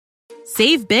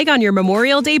Save big on your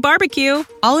Memorial Day barbecue,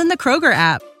 all in the Kroger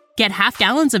app. Get half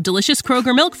gallons of delicious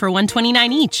Kroger milk for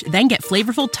 $1.29 each. Then get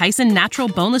flavorful Tyson natural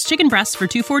boneless chicken breasts for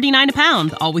 $2.49 a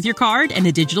pound, all with your card and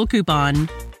a digital coupon.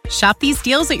 Shop these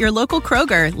deals at your local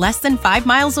Kroger, less than 5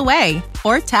 miles away.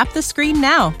 Or tap the screen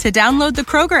now to download the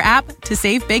Kroger app to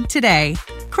save big today.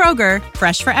 Kroger,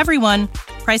 fresh for everyone.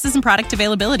 Prices and product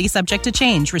availability subject to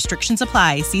change. Restrictions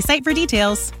apply. See site for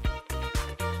details.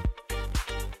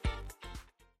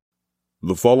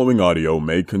 The following audio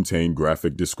may contain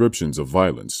graphic descriptions of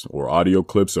violence or audio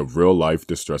clips of real-life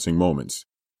distressing moments.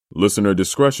 Listener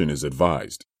discretion is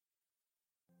advised.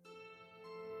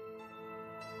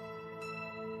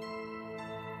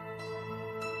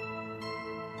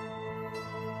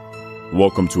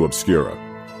 Welcome to Obscura,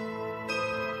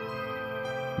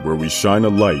 where we shine a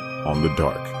light on the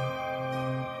dark.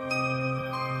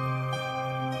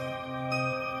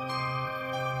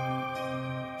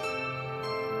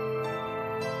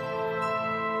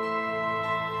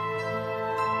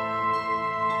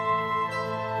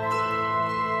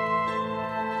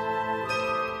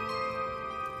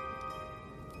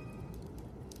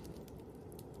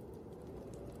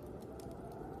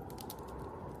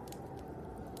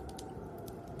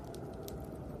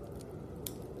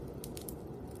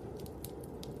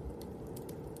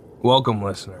 Welcome,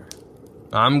 listener.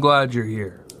 I'm glad you're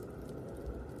here.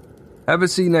 Have a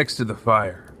seat next to the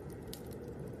fire.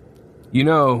 You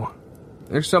know,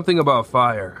 there's something about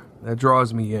fire that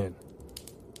draws me in.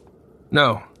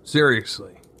 No,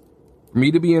 seriously. For me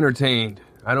to be entertained,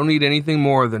 I don't need anything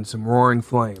more than some roaring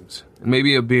flames and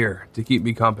maybe a beer to keep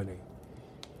me company.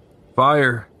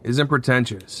 Fire isn't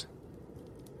pretentious.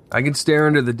 I can stare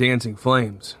into the dancing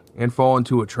flames and fall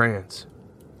into a trance.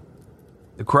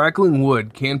 The crackling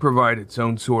wood can provide its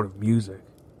own sort of music.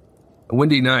 A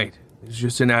windy night is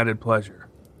just an added pleasure.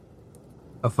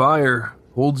 A fire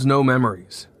holds no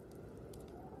memories.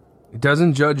 It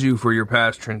doesn't judge you for your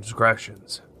past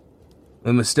transgressions.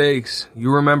 The mistakes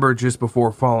you remember just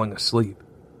before falling asleep.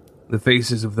 The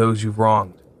faces of those you've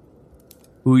wronged.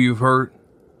 Who you've hurt,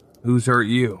 who's hurt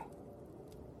you.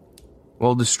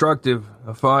 While destructive,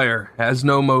 a fire has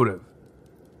no motive.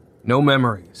 No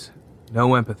memories,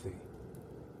 no empathy.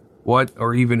 What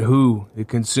or even who it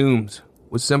consumes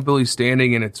was simply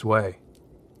standing in its way.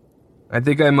 I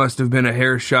think I must have been a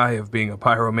hair shy of being a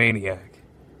pyromaniac.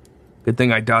 Good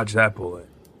thing I dodged that bullet.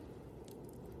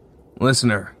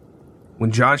 Listener,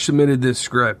 when Josh submitted this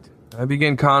script, I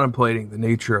began contemplating the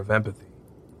nature of empathy.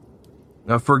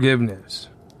 Of forgiveness.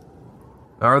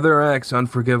 Are there acts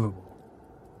unforgivable?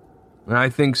 And I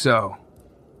think so.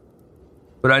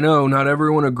 But I know not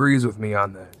everyone agrees with me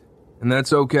on that, and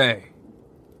that's okay.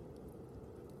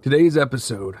 Today's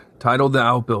episode, titled The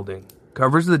Outbuilding,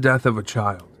 covers the death of a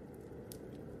child.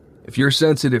 If you're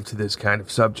sensitive to this kind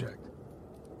of subject,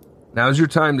 now's your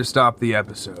time to stop the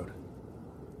episode.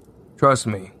 Trust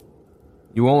me,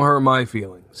 you won't hurt my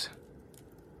feelings.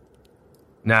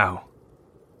 Now,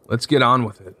 let's get on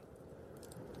with it.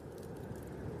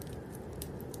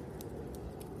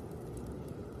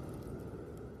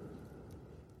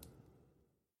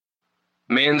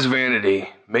 Man's vanity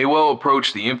may well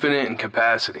approach the infinite in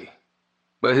capacity,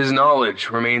 but his knowledge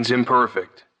remains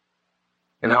imperfect.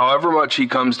 And however much he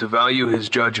comes to value his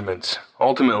judgments,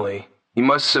 ultimately, he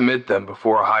must submit them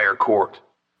before a higher court.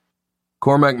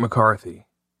 Cormac McCarthy,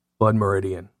 Blood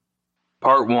Meridian.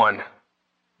 Part 1.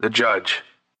 The Judge.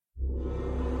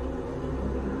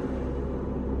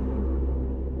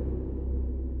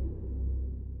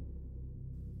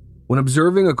 When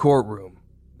observing a courtroom,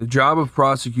 the job of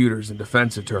prosecutors and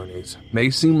defense attorneys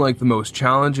may seem like the most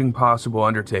challenging possible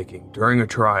undertaking during a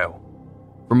trial.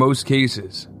 For most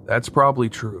cases, that's probably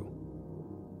true.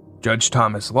 Judge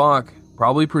Thomas Locke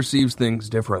probably perceives things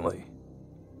differently.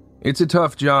 It's a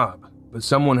tough job, but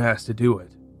someone has to do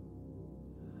it.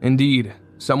 Indeed,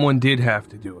 someone did have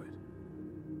to do it.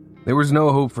 There was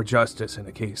no hope for justice in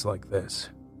a case like this.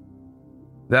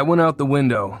 That went out the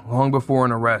window long before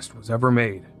an arrest was ever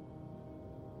made.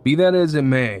 Be that as it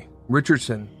may,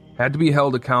 Richardson had to be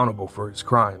held accountable for his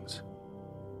crimes.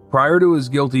 Prior to his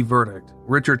guilty verdict,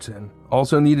 Richardson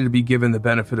also needed to be given the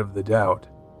benefit of the doubt.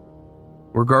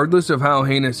 Regardless of how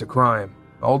heinous a crime,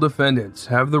 all defendants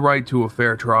have the right to a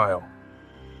fair trial.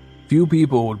 Few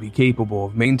people would be capable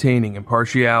of maintaining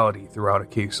impartiality throughout a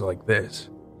case like this,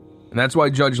 and that's why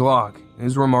Judge Locke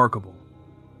is remarkable.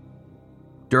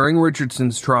 During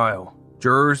Richardson's trial,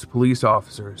 jurors, police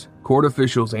officers, court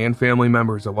officials, and family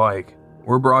members alike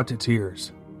were brought to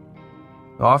tears,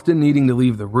 often needing to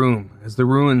leave the room as the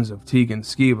ruins of Tegan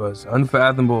Skiba's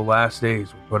unfathomable last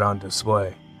days were put on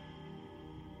display.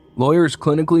 Lawyers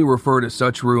clinically refer to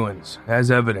such ruins as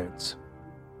evidence,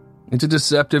 It's a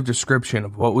deceptive description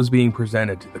of what was being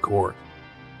presented to the court.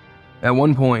 At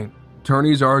one point,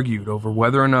 attorneys argued over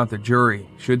whether or not the jury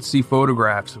should see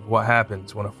photographs of what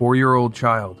happens when a 4-year-old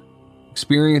child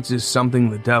experiences something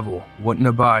the devil wouldn't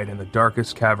abide in the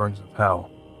darkest caverns of hell.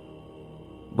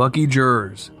 Lucky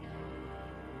jurors.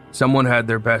 Someone had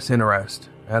their best interest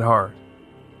at heart.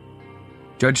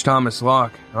 Judge Thomas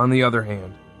Locke, on the other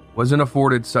hand, wasn't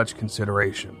afforded such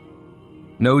consideration.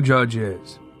 No judge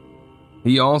is.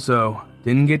 He also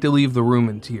didn't get to leave the room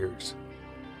in tears.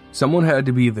 Someone had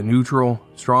to be the neutral,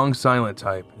 strong, silent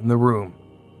type in the room.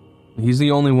 He's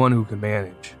the only one who can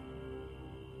manage.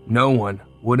 No one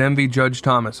would envy Judge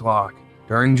Thomas Locke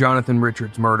during Jonathan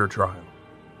Richards' murder trial.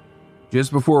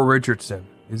 Just before Richardson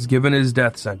is given his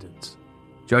death sentence,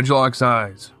 Judge Locke's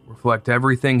eyes reflect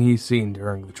everything he's seen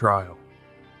during the trial.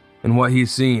 And what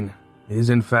he's seen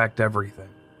is in fact everything.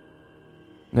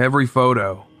 Every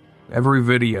photo, every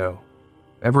video,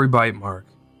 every bite mark,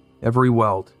 every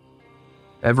welt,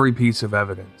 every piece of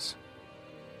evidence.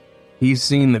 He's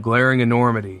seen the glaring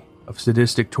enormity of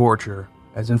sadistic torture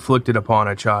as inflicted upon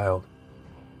a child.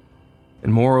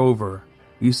 And moreover,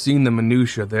 he's seen the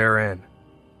minutiae therein.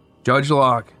 Judge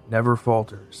Locke never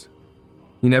falters.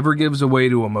 He never gives away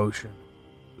to emotion,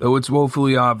 though it's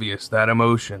woefully obvious that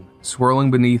emotion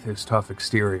swirling beneath his tough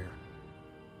exterior.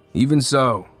 Even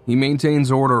so, he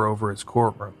maintains order over his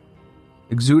courtroom,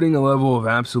 exuding a level of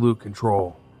absolute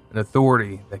control and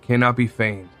authority that cannot be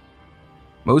feigned.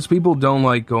 Most people don't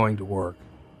like going to work,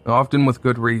 often with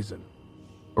good reason.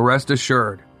 But rest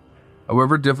assured,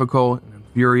 however difficult and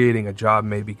infuriating a job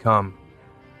may become,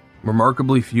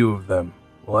 remarkably few of them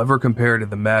will ever compare to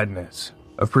the madness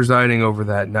of presiding over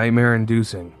that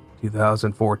nightmare-inducing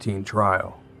 2014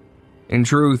 trial. In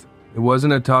truth, it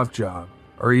wasn't a tough job,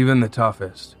 or even the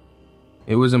toughest.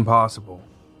 It was impossible.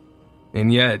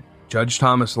 And yet, Judge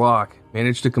Thomas Locke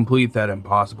managed to complete that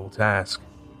impossible task.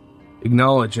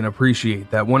 Acknowledge and appreciate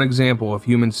that one example of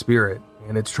human spirit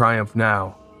and its triumph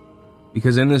now,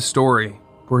 because in this story,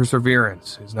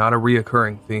 perseverance is not a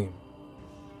reoccurring theme.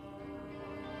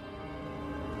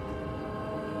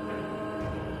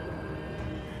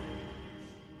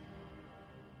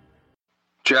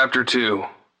 Chapter 2: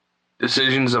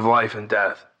 Decisions of Life and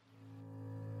Death.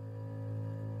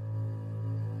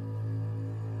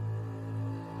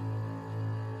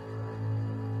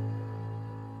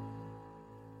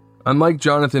 Unlike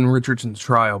Jonathan Richardson's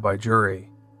trial by jury,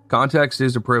 context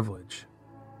is a privilege,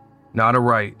 not a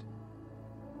right.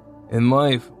 In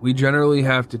life, we generally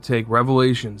have to take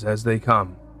revelations as they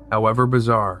come, however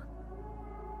bizarre.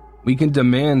 We can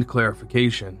demand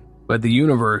clarification, but the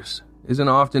universe isn't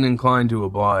often inclined to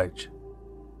oblige.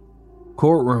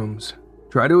 Courtrooms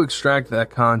try to extract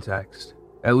that context,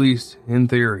 at least in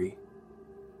theory.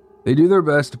 They do their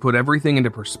best to put everything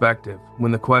into perspective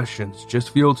when the questions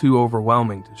just feel too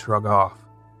overwhelming to shrug off.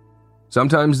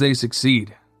 Sometimes they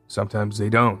succeed, sometimes they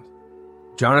don't.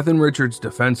 Jonathan Richards'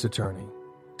 defense attorney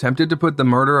attempted to put the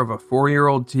murder of a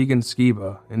 4-year-old Tegan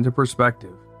Skiba into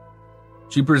perspective.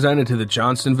 She presented to the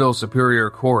Johnsonville Superior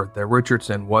Court that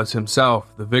Richardson was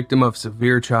himself the victim of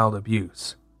severe child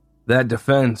abuse. That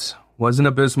defense was an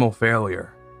abysmal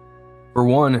failure. For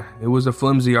one, it was a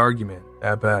flimsy argument,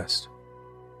 at best.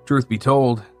 Truth be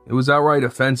told, it was outright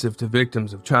offensive to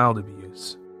victims of child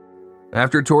abuse.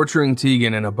 After torturing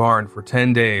Tegan in a barn for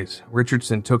 10 days,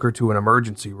 Richardson took her to an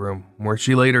emergency room where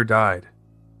she later died.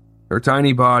 Her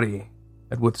tiny body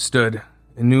had withstood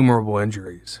innumerable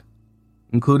injuries,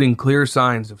 including clear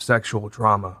signs of sexual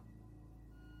trauma.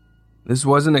 This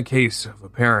wasn't a case of a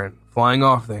parent flying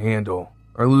off the handle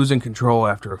or losing control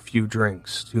after a few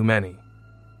drinks too many.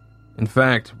 In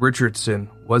fact, Richardson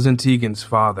wasn't Tegan's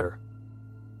father.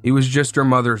 He was just her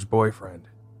mother's boyfriend.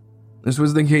 This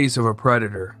was the case of a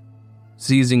predator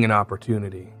seizing an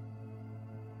opportunity.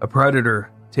 A predator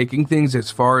taking things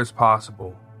as far as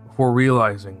possible before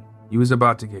realizing he was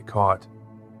about to get caught,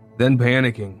 then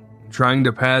panicking and trying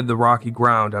to pad the rocky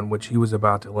ground on which he was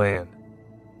about to land.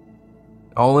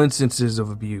 All instances of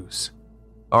abuse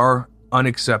are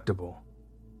unacceptable,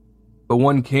 but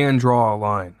one can draw a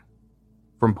line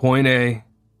from point A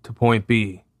to point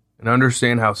B and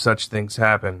understand how such things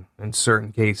happen in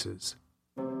certain cases.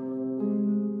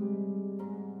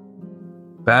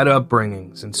 Bad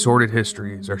upbringings and sordid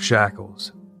histories are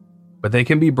shackles, but they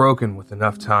can be broken with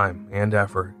enough time and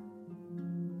effort.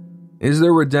 Is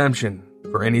there redemption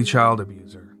for any child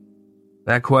abuser?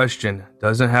 That question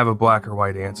doesn't have a black or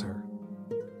white answer.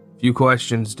 Few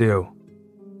questions do.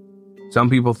 Some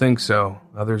people think so,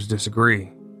 others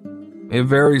disagree. It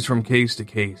varies from case to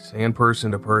case and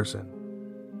person to person.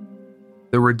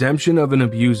 The redemption of an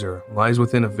abuser lies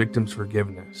within a victim's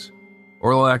forgiveness.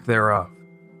 or lack thereof.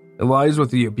 It lies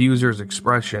with the abuser's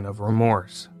expression of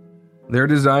remorse, their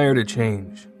desire to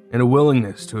change, and a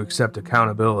willingness to accept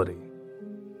accountability.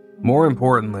 More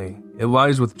importantly, it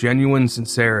lies with genuine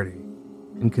sincerity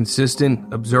and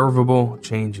consistent, observable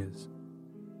changes.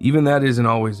 Even that isn't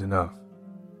always enough.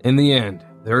 In the end,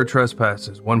 there are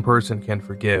trespasses one person can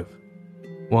forgive,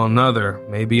 while another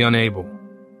may be unable.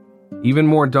 Even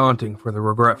more daunting for the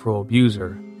regretful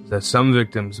abuser is that some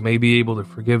victims may be able to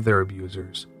forgive their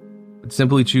abusers, but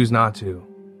simply choose not to,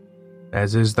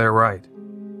 as is their right.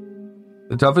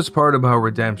 The toughest part about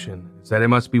redemption is that it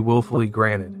must be willfully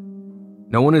granted.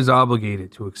 No one is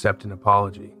obligated to accept an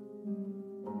apology.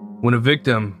 When a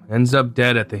victim ends up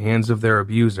dead at the hands of their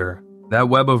abuser, that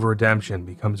web of redemption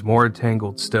becomes more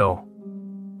entangled still.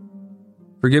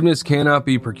 Forgiveness cannot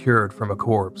be procured from a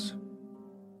corpse.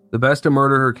 The best a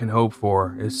murderer can hope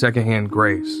for is secondhand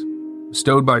grace,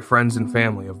 bestowed by friends and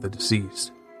family of the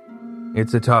deceased.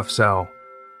 It's a tough sell.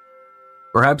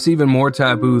 Perhaps even more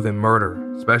taboo than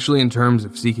murder, especially in terms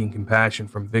of seeking compassion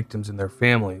from victims and their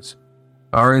families,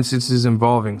 are instances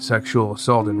involving sexual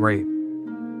assault and rape.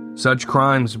 Such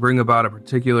crimes bring about a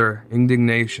particular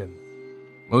indignation.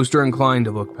 Most are inclined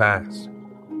to look past.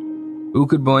 Who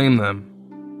could blame them?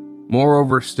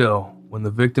 Moreover still, when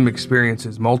the victim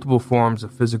experiences multiple forms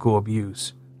of physical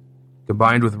abuse,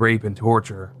 combined with rape and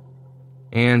torture,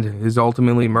 and is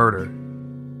ultimately murdered,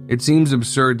 it seems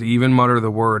absurd to even mutter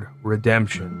the word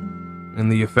redemption in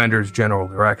the offender's general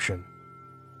direction,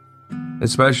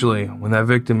 especially when that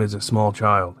victim is a small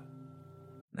child.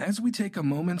 As we take a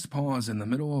moment's pause in the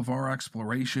middle of our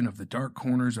exploration of the dark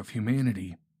corners of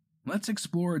humanity, let's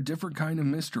explore a different kind of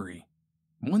mystery,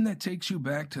 one that takes you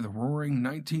back to the roaring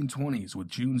 1920s with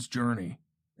June's Journey.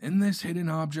 In this hidden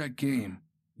object game,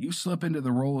 you slip into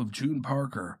the role of June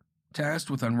Parker, tasked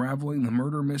with unraveling the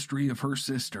murder mystery of her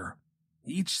sister.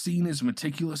 Each scene is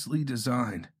meticulously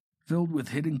designed, filled with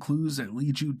hidden clues that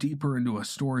lead you deeper into a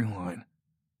storyline,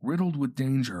 riddled with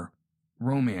danger,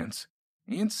 romance,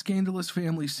 and scandalous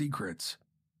family secrets.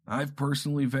 I've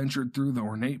personally ventured through the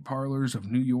ornate parlors of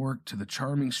New York to the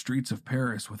charming streets of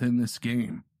Paris within this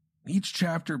game, each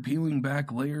chapter peeling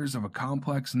back layers of a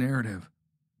complex narrative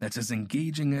that's as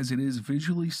engaging as it is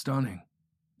visually stunning.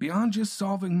 Beyond just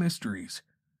solving mysteries,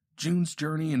 June's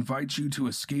Journey invites you to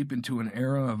escape into an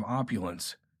era of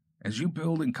opulence as you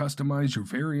build and customize your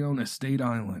very own estate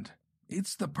island.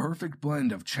 It's the perfect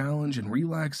blend of challenge and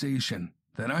relaxation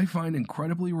that I find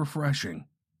incredibly refreshing,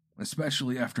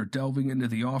 especially after delving into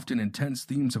the often intense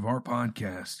themes of our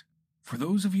podcast. For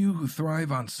those of you who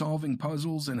thrive on solving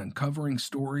puzzles and uncovering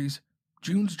stories,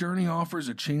 June's Journey offers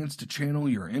a chance to channel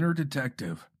your inner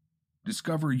detective.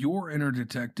 Discover your inner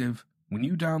detective when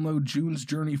you download June's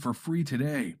Journey for free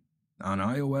today on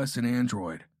iOS and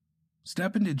Android.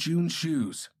 Step into June's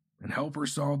shoes and help her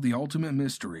solve the ultimate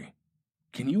mystery.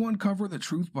 Can you uncover the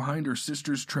truth behind her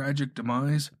sister's tragic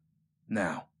demise?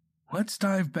 Now, let's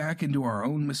dive back into our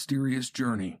own mysterious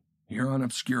journey here on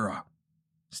Obscura.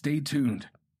 Stay tuned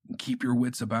and keep your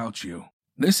wits about you.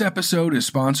 This episode is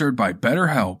sponsored by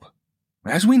BetterHelp.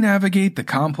 As we navigate the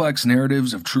complex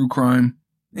narratives of true crime,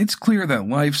 it's clear that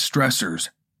life's stressors,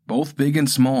 both big and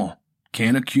small,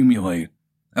 can accumulate,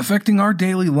 affecting our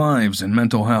daily lives and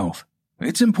mental health.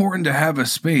 It's important to have a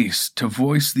space to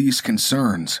voice these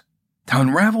concerns, to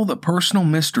unravel the personal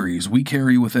mysteries we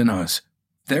carry within us.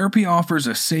 Therapy offers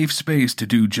a safe space to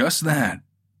do just that.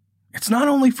 It's not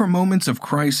only for moments of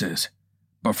crisis,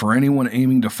 but for anyone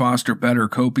aiming to foster better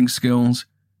coping skills,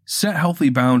 set healthy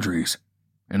boundaries,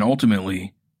 and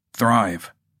ultimately,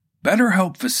 thrive.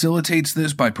 BetterHelp facilitates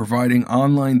this by providing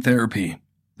online therapy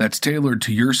that's tailored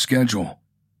to your schedule,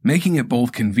 making it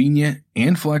both convenient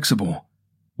and flexible.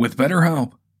 With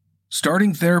BetterHelp,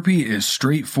 starting therapy is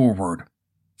straightforward.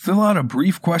 Fill out a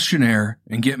brief questionnaire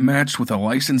and get matched with a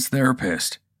licensed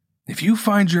therapist. If you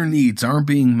find your needs aren't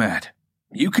being met,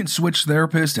 you can switch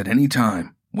therapists at any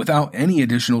time without any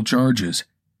additional charges,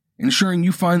 ensuring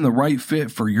you find the right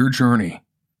fit for your journey.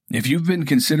 If you've been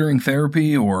considering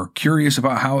therapy or curious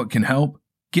about how it can help,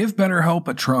 give BetterHelp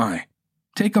a try.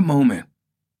 Take a moment.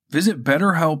 Visit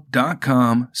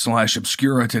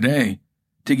betterhelp.com/obscura today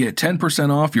to get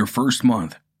 10% off your first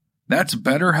month. That's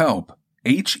BetterHelp,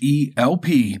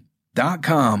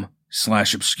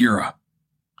 HELP.com/obscura.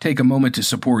 Take a moment to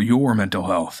support your mental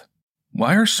health.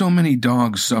 Why are so many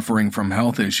dogs suffering from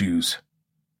health issues?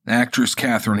 Actress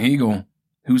Katherine Heigl,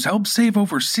 who's helped save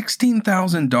over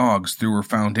 16,000 dogs through her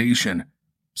foundation,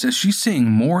 says she's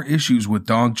seeing more issues with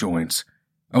dog joints,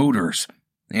 odors,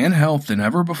 and health than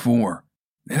ever before.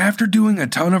 And after doing a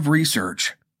ton of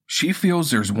research, she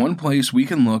feels there's one place we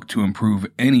can look to improve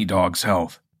any dog's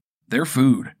health: their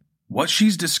food. What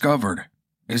she's discovered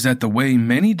is that the way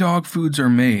many dog foods are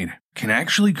made can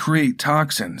actually create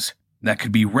toxins that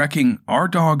could be wrecking our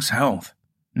dog's health.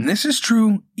 And this is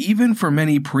true even for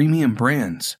many premium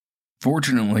brands.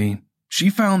 Fortunately, she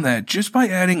found that just by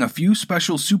adding a few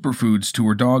special superfoods to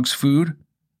her dog's food,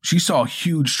 she saw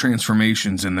huge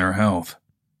transformations in their health.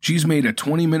 She's made a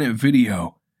 20-minute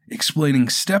video explaining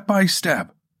step by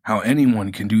step how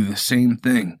anyone can do the same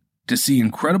thing to see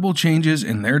incredible changes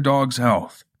in their dog's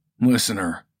health.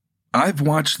 Listener, I've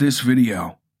watched this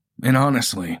video, and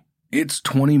honestly, it's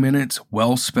 20 minutes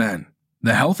well spent.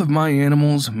 The health of my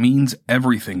animals means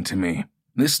everything to me.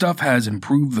 This stuff has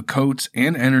improved the coats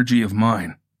and energy of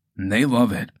mine, and they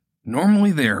love it.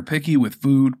 Normally they are picky with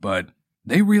food, but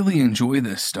they really enjoy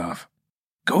this stuff.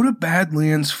 Go to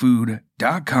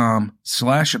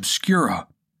badlandsfood.com/obscura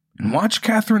and watch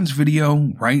Catherine's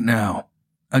video right now.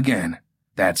 Again,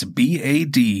 that's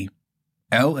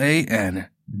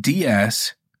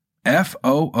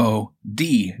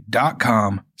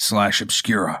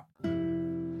badlandsfood.com/obscura.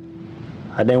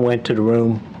 I then went to the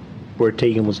room where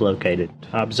Tegan was located.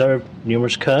 I observed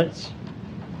numerous cuts.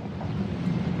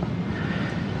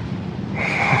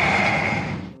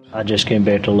 I just couldn't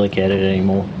bear to look at it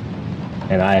anymore,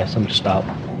 and I asked him to stop.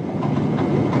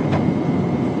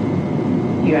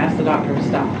 You asked the doctor to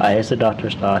stop? I asked the doctor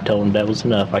to stop. I told him that was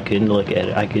enough. I couldn't look at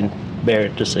it. I couldn't bear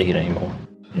it to see it anymore.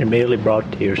 It immediately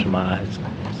brought tears to my eyes.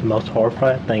 It's the most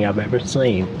horrifying thing I've ever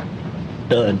seen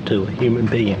done to a human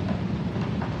being,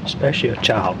 especially a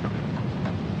child.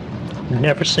 I've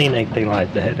never seen anything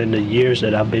like that in the years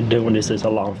that I've been doing this as a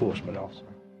law enforcement officer.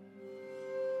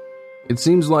 It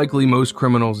seems likely most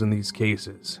criminals in these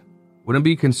cases wouldn't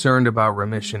be concerned about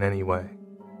remission anyway.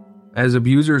 As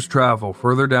abusers travel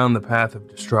further down the path of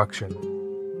destruction,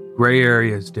 gray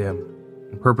areas dim,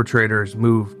 and perpetrators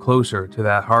move closer to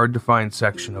that hard-to-find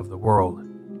section of the world,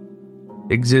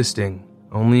 existing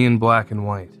only in black and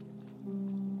white.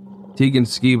 Tegan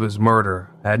Skiba's murder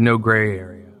had no gray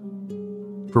area.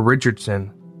 For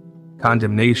Richardson,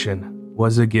 condemnation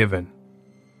was a given.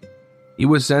 He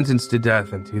was sentenced to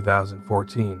death in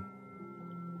 2014.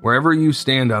 Wherever you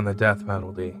stand on the death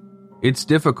penalty, it's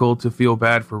difficult to feel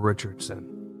bad for Richardson.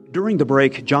 During the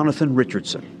break, Jonathan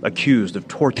Richardson, accused of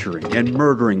torturing and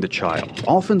murdering the child,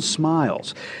 often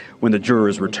smiles. When the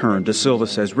jurors returned, De Silva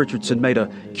says Richardson made a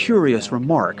curious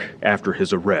remark after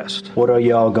his arrest. What are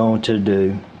y'all going to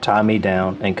do? Tie me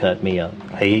down and cut me up?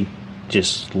 He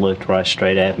just looked right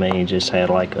straight at me and just had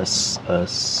like a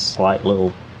slight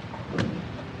little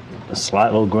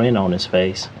grin on his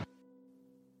face.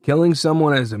 Killing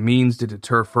someone as a means to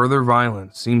deter further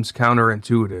violence seems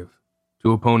counterintuitive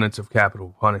to opponents of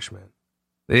capital punishment.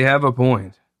 They have a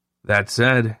point. That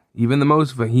said, even the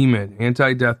most vehement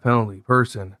anti-death penalty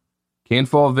person can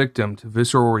fall victim to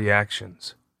visceral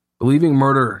reactions. Believing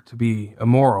murder to be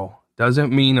immoral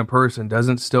doesn't mean a person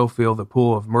doesn't still feel the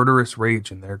pull of murderous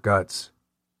rage in their guts.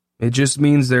 It just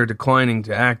means they're declining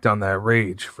to act on that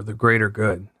rage for the greater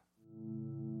good.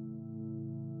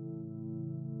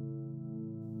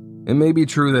 It may be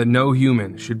true that no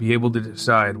human should be able to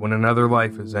decide when another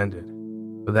life is ended,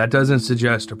 but that doesn't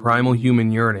suggest a primal human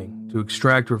yearning to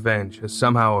extract revenge has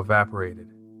somehow evaporated.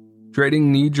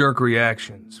 Trading knee-jerk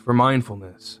reactions for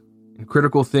mindfulness and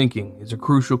critical thinking is a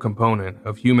crucial component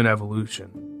of human evolution.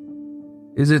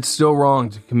 Is it still wrong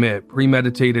to commit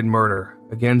premeditated murder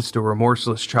against a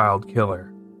remorseless child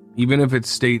killer, even if it's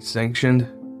state-sanctioned?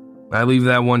 I leave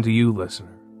that one to you, listener.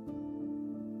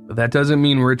 But that doesn't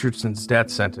mean Richardson's death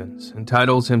sentence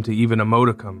entitles him to even a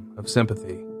modicum of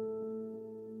sympathy.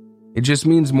 It just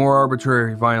means more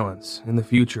arbitrary violence in the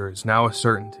future is now a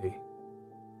certainty.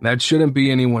 That shouldn't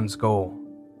be anyone's goal.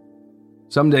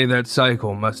 Someday that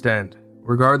cycle must end,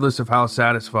 regardless of how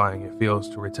satisfying it feels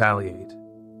to retaliate.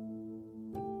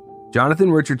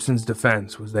 Jonathan Richardson's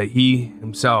defense was that he,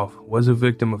 himself, was a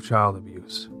victim of child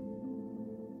abuse.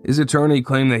 His attorney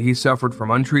claimed that he suffered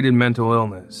from untreated mental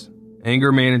illness,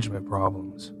 anger management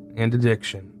problems, and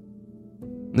addiction.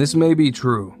 This may be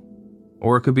true,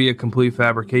 or it could be a complete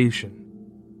fabrication.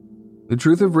 The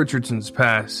truth of Richardson's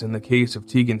past in the case of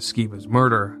Tegan Skiba's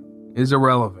murder is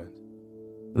irrelevant.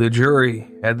 The jury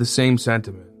had the same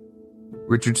sentiment.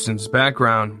 Richardson's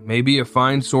background may be a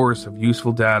fine source of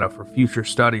useful data for future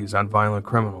studies on violent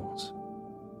criminals.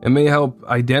 It may help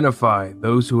identify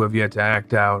those who have yet to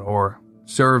act out or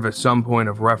serve as some point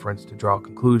of reference to draw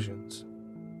conclusions.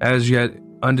 As yet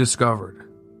undiscovered.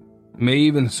 It may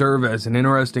even serve as an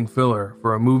interesting filler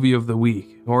for a movie of the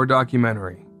week or a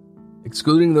documentary.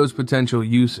 Excluding those potential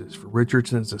uses for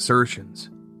Richardson's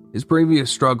assertions, his previous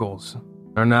struggles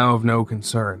are now of no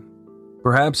concern.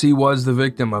 Perhaps he was the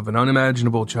victim of an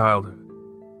unimaginable childhood.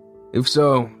 If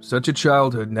so, such a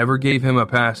childhood never gave him a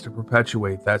pass to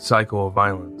perpetuate that cycle of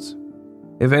violence.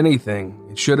 If anything,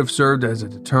 it should have served as a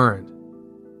deterrent.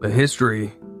 But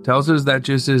history tells us that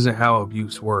just isn't how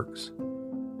abuse works.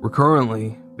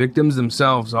 Recurrently, victims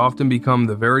themselves often become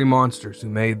the very monsters who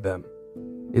made them.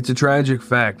 It's a tragic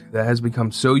fact that has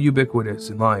become so ubiquitous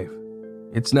in life.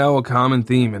 It's now a common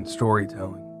theme in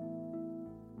storytelling.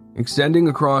 Extending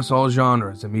across all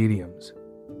genres and mediums,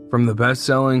 from the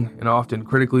best-selling and often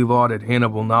critically lauded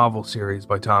Hannibal novel series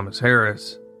by Thomas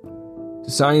Harris, to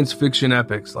science fiction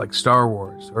epics like Star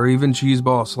Wars, or even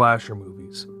cheeseball slasher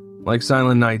movies like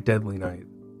Silent Night, Deadly Night.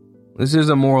 This is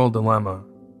a moral dilemma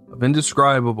of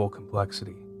indescribable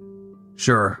complexity.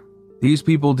 Sure, these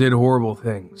people did horrible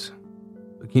things,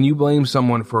 but can you blame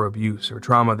someone for abuse or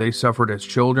trauma they suffered as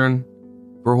children,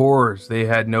 for horrors they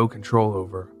had no control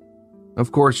over?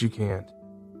 Of course you can't.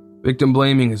 Victim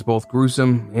blaming is both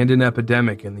gruesome and an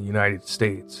epidemic in the United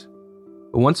States.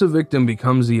 But once a victim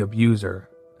becomes the abuser,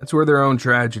 that's where their own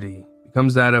tragedy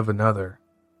becomes that of another,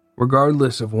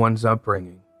 regardless of one's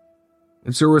upbringing.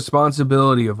 It's a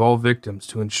responsibility of all victims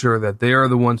to ensure that they are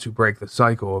the ones who break the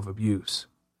cycle of abuse.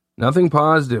 Nothing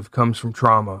positive comes from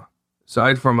trauma,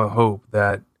 aside from a hope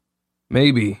that,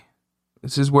 maybe,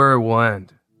 this is where it will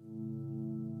end.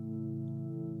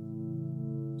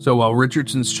 So while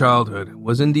Richardson's childhood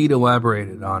was indeed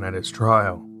elaborated on at his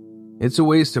trial, it's a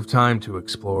waste of time to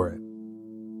explore it.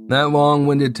 That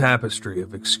long-winded tapestry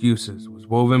of excuses was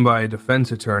woven by a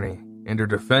defense attorney and her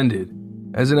defendant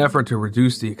as an effort to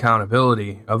reduce the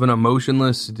accountability of an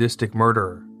emotionless, sadistic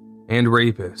murderer and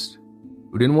rapist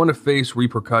who didn't want to face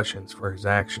repercussions for his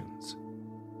actions.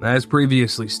 As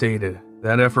previously stated,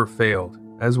 that effort failed,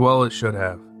 as well it should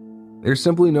have. There's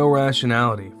simply no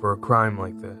rationality for a crime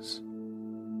like this.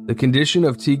 The condition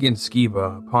of Tegan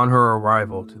Skiba upon her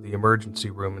arrival to the emergency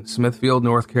room in Smithfield,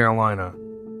 North Carolina,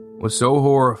 was so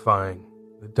horrifying,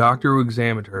 the doctor who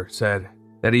examined her said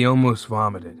that he almost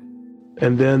vomited.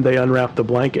 And then they unwrap the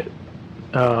blanket,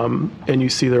 and you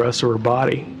see the rest of her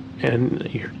body, and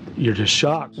you're just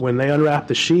shocked. When they unwrapped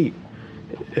the sheet,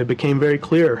 it became very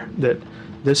clear that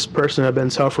this person had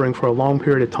been suffering for a long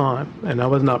period of time, and I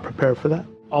was not prepared for that.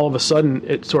 All of a sudden,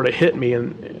 it sort of hit me,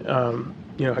 and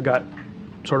I got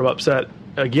sort of upset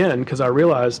again because I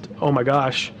realized, oh my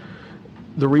gosh,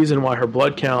 the reason why her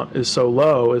blood count is so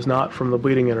low is not from the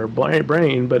bleeding in her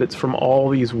brain, but it's from all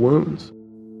these wounds.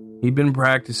 He'd been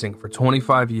practicing for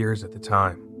 25 years at the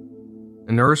time.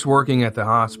 A nurse working at the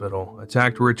hospital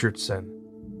attacked Richardson,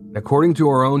 and according to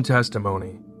her own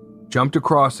testimony, jumped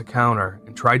across the counter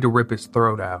and tried to rip his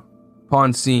throat out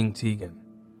upon seeing Tegan.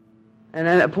 And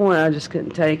at that point, I just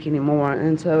couldn't take anymore,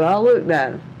 and so I looked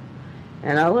at him.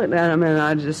 And I looked at him and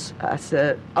I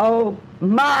said, oh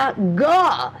my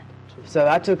God. So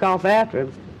I took off after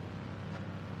him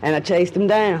and I chased him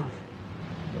down.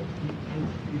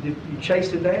 You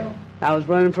chased him down? I was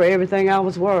running for everything I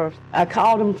was worth. I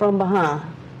called him from behind.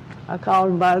 I called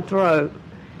him by the throat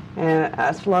and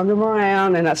I slung him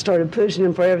around and I started pushing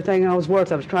him for everything I was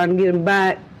worth. I was trying to get him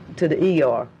back to the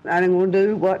ER. I didn't want to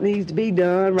do what needs to be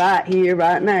done right here,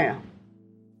 right now.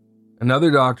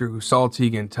 Another doctor who saw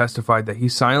Tegan testified that he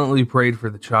silently prayed for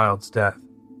the child's death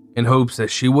in hopes that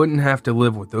she wouldn't have to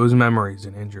live with those memories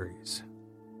and injuries.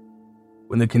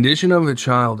 When the condition of a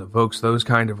child evokes those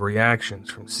kind of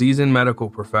reactions from seasoned medical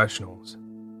professionals,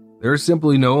 there is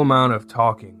simply no amount of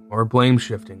talking or blame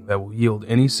shifting that will yield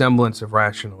any semblance of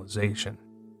rationalization.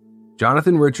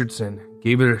 Jonathan Richardson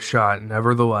gave it a shot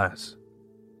nevertheless.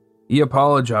 He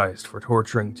apologized for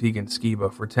torturing Tegan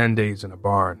Skiba for 10 days in a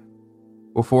barn,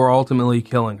 before ultimately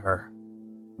killing her.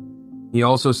 He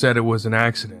also said it was an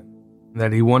accident, and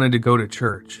that he wanted to go to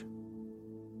church.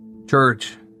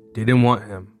 Church didn't want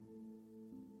him.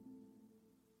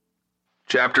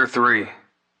 Chapter 3.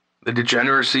 The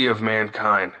Degeneracy of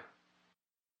Mankind.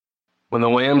 When the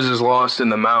lambs is lost in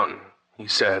the mountain, he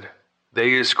said,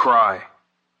 they is cry.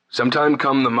 Sometime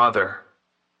come the mother,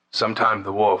 sometime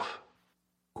the wolf.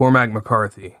 Cormac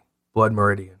McCarthy, Blood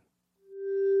Meridian.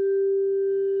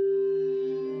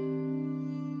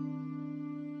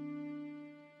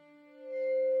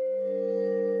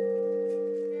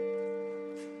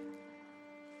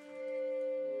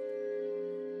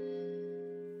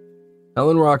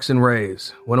 Helen Roxanne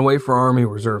Reyes went away for Army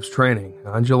Reserves training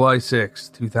on July 6,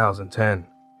 2010.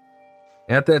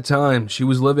 At that time, she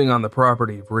was living on the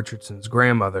property of Richardson's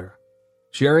grandmother,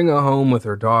 sharing a home with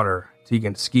her daughter,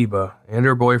 Tegan Skiba, and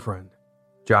her boyfriend,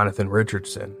 Jonathan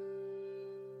Richardson.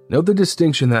 Note the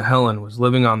distinction that Helen was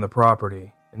living on the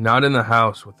property and not in the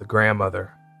house with the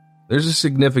grandmother. There's a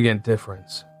significant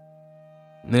difference.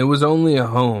 It was only a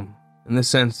home, in the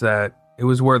sense that it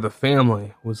was where the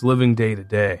family was living day to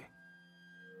day.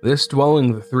 This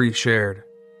dwelling the three shared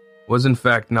was in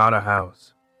fact not a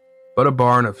house, but a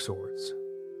barn of sorts.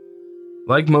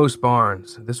 Like most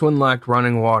barns, this one lacked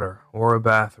running water or a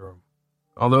bathroom,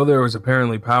 although there was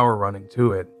apparently power running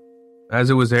to it,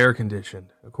 as it was air-conditioned,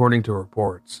 according to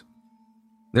reports.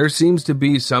 There seems to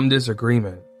be some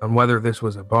disagreement on whether this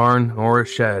was a barn or a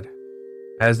shed,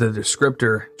 as the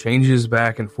descriptor changes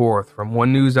back and forth from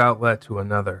one news outlet to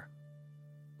another.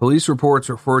 Police reports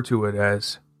refer to it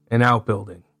as an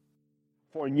outbuilding.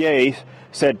 Fournier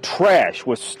said trash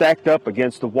was stacked up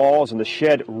against the walls and the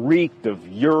shed reeked of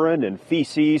urine and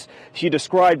feces. She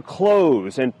described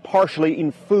clothes and partially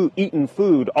eaten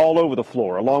food all over the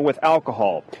floor, along with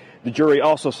alcohol. The jury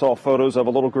also saw photos of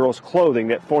a little girl's clothing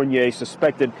that Fournier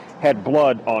suspected had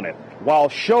blood on it. While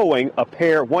showing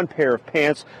one pair of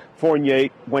pants, Fournier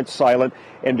went silent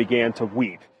and began to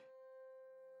weep.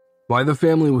 Why the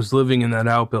family was living in that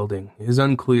outbuilding is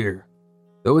unclear,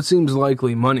 though it seems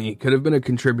likely money could have been a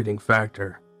contributing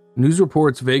factor. News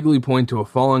reports vaguely point to a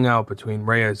falling out between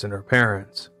Reyes and her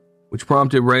parents, which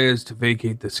prompted Reyes to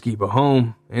vacate the Skiba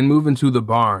home and move into the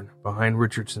barn behind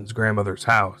Richardson's grandmother's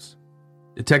house.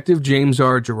 Detective James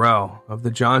R. Jarrell of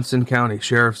the Johnson County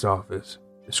Sheriff's Office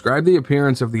described the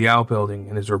appearance of the outbuilding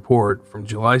in his report from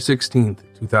July 16,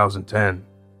 2010.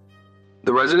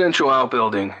 The residential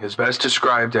outbuilding is best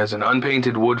described as an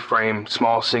unpainted wood frame,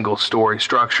 small single-story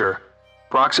structure,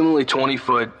 approximately 20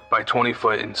 foot by 20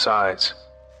 foot in size.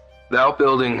 The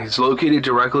outbuilding is located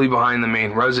directly behind the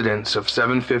main residence of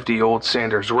 750 Old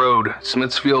Sanders Road,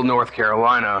 Smithfield, North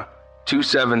Carolina,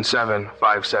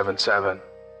 277577.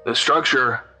 The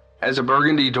structure has a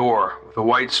burgundy door with a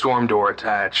white storm door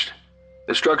attached.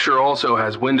 The structure also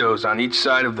has windows on each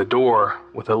side of the door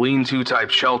with a lean-to type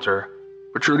shelter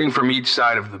protruding from each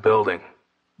side of the building.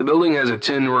 The building has a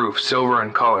tin roof, silver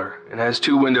in color, and has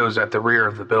two windows at the rear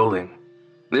of the building.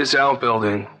 This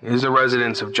outbuilding is the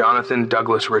residence of Jonathan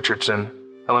Douglas Richardson,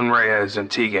 Helen Reyes,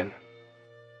 and Tegan.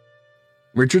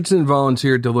 Richardson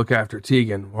volunteered to look after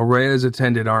Tegan while Reyes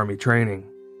attended Army training,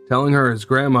 telling her his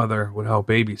grandmother would help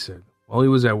babysit while he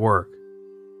was at work.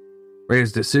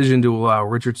 Reyes' decision to allow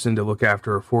Richardson to look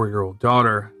after her 4-year-old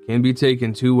daughter can be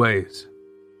taken two ways.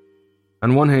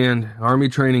 On one hand, Army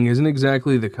training isn't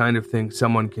exactly the kind of thing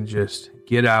someone can just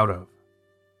get out of.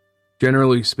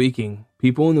 Generally speaking,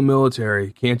 people in the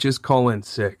military can't just call in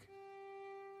sick.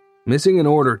 Missing an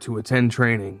order to attend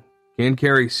training can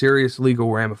carry serious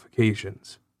legal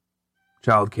ramifications.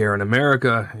 Childcare in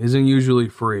America isn't usually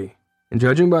free, and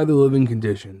judging by the living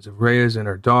conditions of Reyes and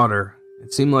her daughter,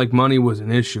 it seemed like money was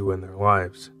an issue in their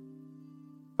lives.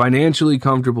 Financially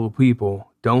comfortable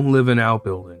people don't live in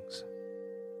outbuildings,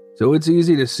 so it's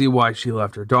easy to see why she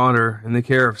left her daughter in the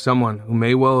care of someone who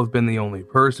may well have been the only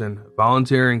person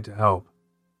volunteering to help.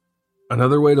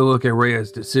 Another way to look at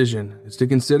Reyes' decision is to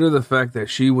consider the fact that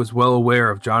she was well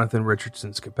aware of Jonathan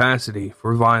Richardson's capacity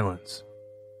for violence.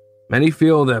 Many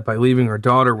feel that by leaving her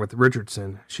daughter with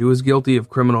Richardson, she was guilty of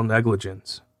criminal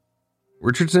negligence.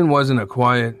 Richardson wasn't a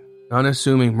quiet,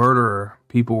 unassuming murderer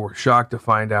people were shocked to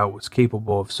find out was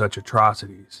capable of such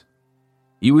atrocities.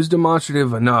 He was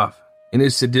demonstrative enough in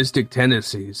his sadistic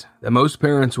tendencies that most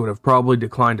parents would have probably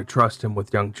declined to trust him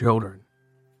with young children.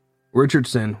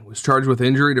 Richardson was charged with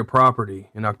injury to property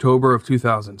in October of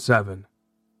 2007.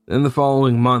 Then the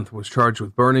following month was charged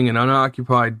with burning an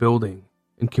unoccupied building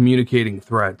and communicating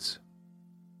threats.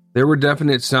 There were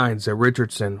definite signs that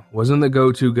Richardson wasn't the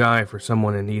go-to guy for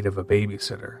someone in need of a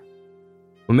babysitter.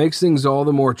 What makes things all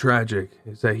the more tragic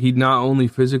is that he'd not only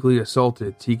physically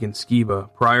assaulted Tegan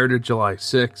Skiba prior to July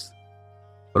 6th,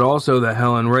 but also that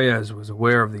Helen Reyes was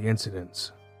aware of the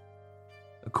incidents.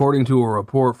 According to a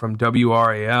report from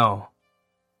WRAL,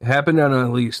 it happened on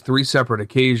at least 3 separate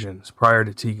occasions prior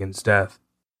to Tegan's death.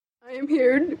 I am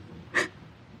here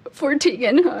for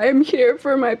Tegan. I am here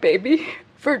for my baby,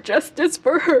 for justice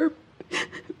for her,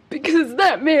 because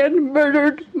that man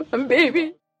murdered my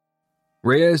baby.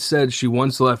 Reyes said she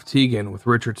once left Tegan with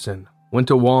Richardson, went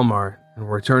to Walmart, and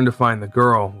returned to find the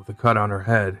girl with a cut on her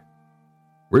head.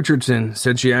 Richardson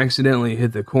said she accidentally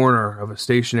hit the corner of a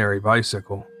stationary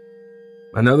bicycle.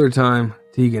 Another time,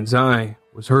 Tegan's eye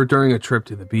was hurt during a trip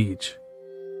to the beach.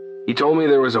 He told me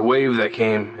there was a wave that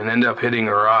came and ended up hitting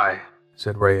her eye,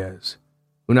 said Reyes,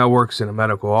 who now works in a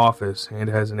medical office and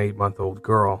has an 8-month-old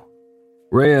girl.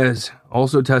 Reyes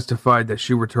also testified that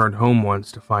she returned home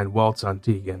once to find welts on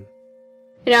Tegan.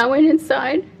 And I went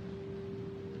inside,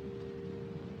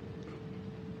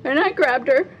 and I grabbed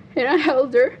her, and I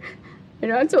held her,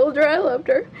 and I told her I loved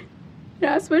her, and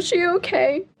I asked, was she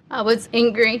okay? I was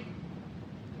angry.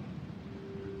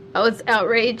 I was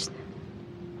outraged.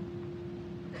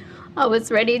 I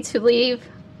was ready to leave.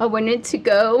 I wanted to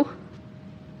go.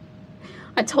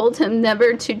 I told him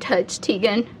never to touch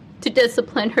Tegan, to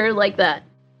discipline her like that.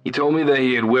 He told me that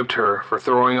he had whipped her for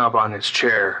throwing up on his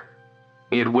chair.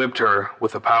 He had whipped her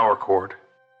with a power cord.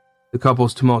 The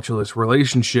couple's tumultuous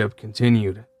relationship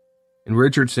continued, and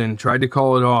Richardson tried to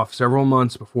call it off several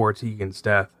months before Tegan's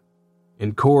death.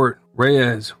 In court,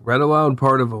 Reyes read aloud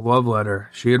part of a love letter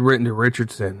she had written to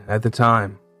Richardson at the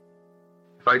time.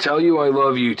 "If I tell you I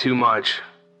love you too much,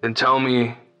 then tell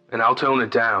me and I'll tone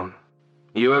it down.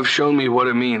 You have shown me what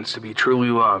it means to be truly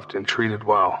loved and treated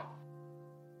well."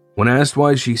 When asked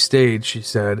why she stayed, she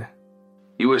said,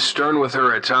 "He was stern with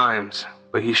her at times,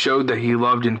 but he showed that he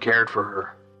loved and cared for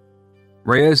her."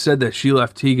 Reyes said that she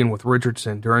left Tegan with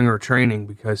Richardson during her training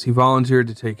because he volunteered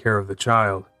to take care of the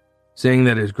child, saying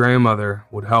that his grandmother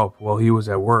would help while he was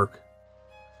at work.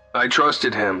 "I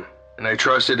trusted him, and I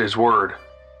trusted his word.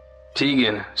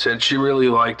 Tegan said she really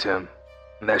liked him,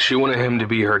 and that she wanted him to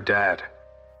be her dad."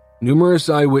 Numerous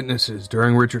eyewitnesses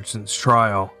during Richardson's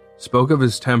trial spoke of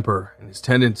his temper and his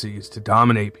tendencies to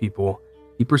dominate people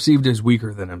he perceived as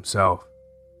weaker than himself.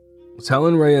 Was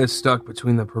Helen Reyes stuck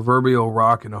between the proverbial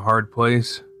rock and a hard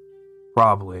place?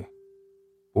 Probably.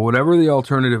 But whatever the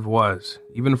alternative was,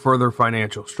 even further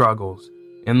financial struggles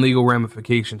and legal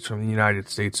ramifications from the United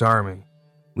States Army,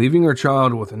 leaving her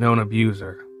child with a known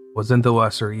abuser wasn't the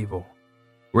lesser evil.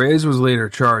 Reyes was later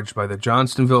charged by the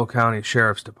Johnstonville County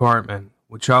Sheriff's Department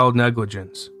with child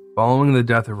negligence following the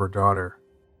death of her daughter.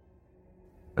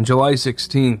 On July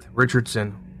 16th,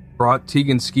 Richardson brought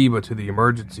Tegan Skiba to the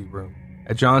emergency room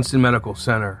at Johnston Medical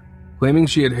Center, claiming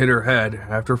she had hit her head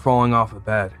after falling off a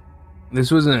bed.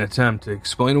 This was an attempt to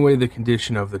explain away the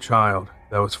condition of the child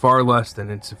that was far less than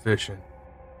insufficient.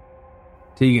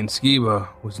 Tegan Skiba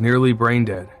was nearly brain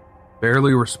dead,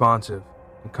 barely responsive,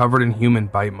 and covered in human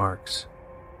bite marks.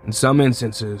 In some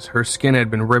instances, her skin had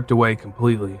been ripped away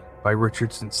completely by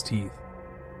Richardson's teeth.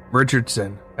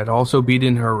 Richardson had also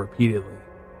beaten her repeatedly,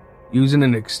 using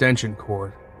an extension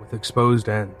cord with exposed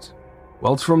ends.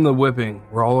 Welts from the whipping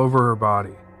were all over her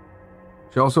body.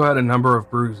 She also had a number of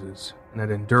bruises and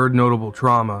had endured notable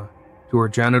trauma to her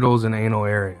genitals and anal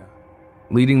area,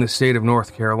 leading the state of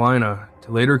North Carolina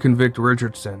to later convict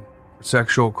Richardson for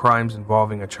sexual crimes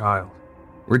involving a child.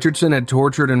 Richardson had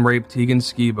tortured and raped Tegan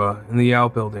Skiba in the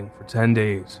Outbuilding for 10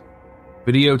 days,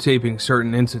 videotaping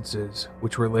certain instances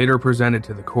which were later presented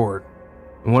to the court.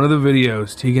 In one of the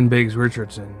videos, Tegan begs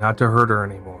Richardson not to hurt her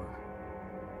anymore.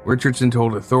 Richardson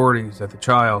told authorities that the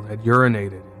child had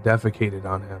urinated and defecated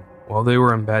on him while they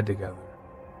were in bed together.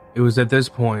 It was at this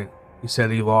point he said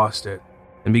he lost it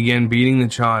and began beating the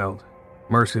child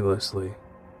mercilessly.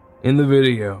 In the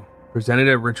video, presented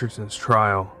at Richardson's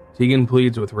trial, Tegan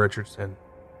pleads with Richardson,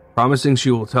 promising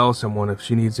she will tell someone if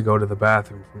she needs to go to the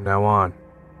bathroom from now on.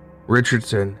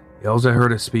 Richardson yells at her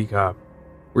to speak up.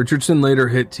 Richardson later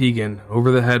hit Tegan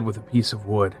over the head with a piece of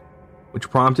wood, which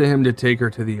prompted him to take her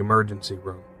to the emergency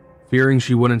room, fearing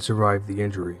she wouldn't survive the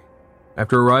injury.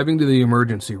 After arriving to the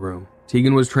emergency room,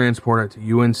 Tegan was transported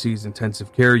to UNC's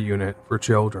intensive care unit for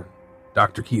children.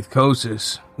 Dr. Keith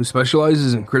Kosis, who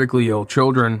specializes in critically ill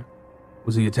children,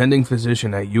 was the attending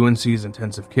physician at UNC's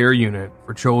intensive care unit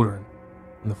for children,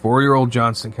 and the 4-year-old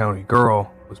Johnston County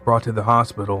girl was brought to the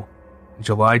hospital in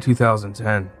July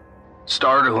 2010.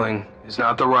 Startling is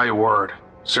not the right word.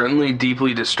 Certainly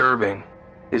deeply disturbing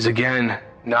is again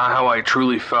not how I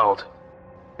truly felt.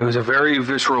 It was a very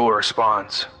visceral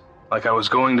response, like I was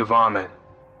going to vomit.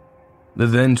 The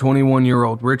then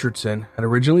 21-year-old Richardson had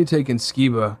originally taken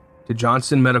Skiba to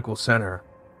Johnston Medical Center.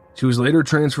 She was later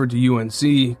transferred to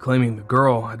UNC, claiming the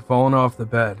girl had fallen off the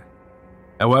bed.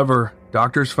 However,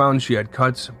 doctors found she had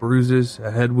cuts, bruises,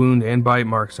 a head wound, and bite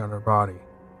marks on her body.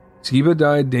 Skiba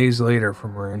died days later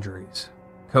from her injuries.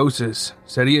 Kosis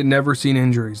said he had never seen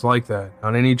injuries like that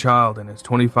on any child in his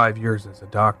 25 years as a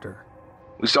doctor.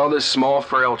 "We saw this small,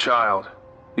 frail child,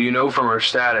 who you know from her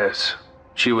status.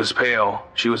 She was pale,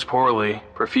 she was poorly,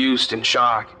 profuse in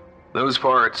shock. Those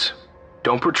parts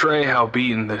don't portray how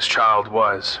beaten this child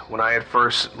was when I had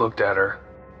first looked at her.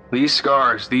 These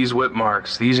scars, these whip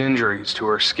marks, these injuries to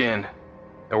her skin,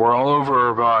 they were all over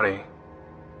her body.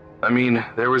 I mean,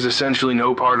 there was essentially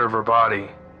no part of her body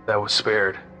that was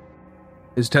spared."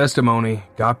 His testimony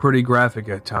got pretty graphic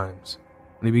at times,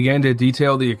 and he began to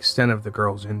detail the extent of the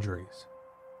girl's injuries.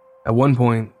 At one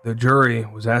point, the jury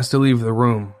was asked to leave the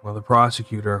room while the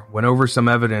prosecutor went over some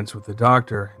evidence with the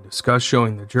doctor and discussed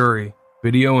showing the jury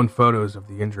video and photos of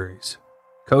the injuries.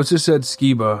 Kosis said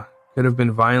Skiba could have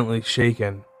been violently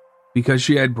shaken because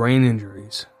she had brain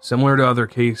injuries, similar to other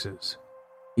cases.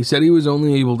 He said he was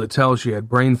only able to tell she had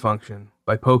brain function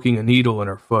by poking a needle in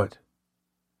her foot.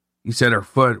 He said her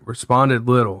foot responded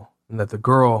little and that the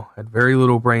girl had very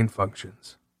little brain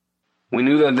functions. We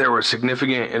knew that there was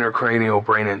significant intracranial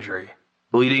brain injury,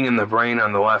 bleeding in the brain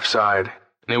on the left side,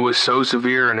 and it was so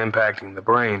severe and impacting the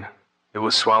brain, it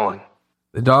was swelling.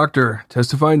 The doctor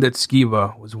testified that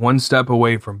Skiba was one step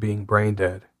away from being brain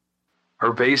dead.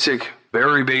 Her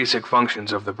very basic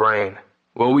functions of the brain,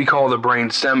 what we call the brain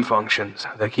stem functions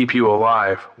that keep you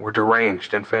alive, were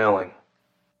deranged and failing.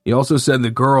 He also said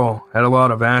the girl had a lot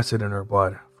of acid in her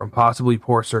blood from possibly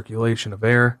poor circulation of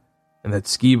air, and that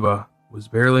Skiba was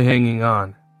barely hanging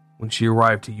on when she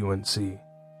arrived to UNC.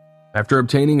 After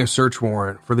obtaining a search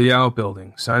warrant for the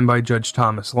Outbuilding signed by Judge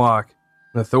Thomas Locke,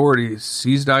 authorities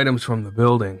seized items from the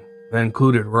building that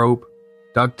included rope,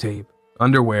 duct tape,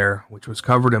 underwear which was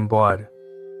covered in blood,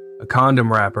 a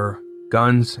condom wrapper,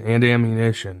 guns and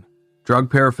ammunition, drug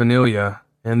paraphernalia,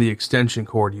 and the extension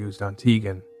cord used on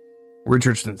Tegan.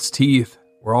 Richardson's teeth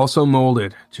were also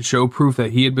molded to show proof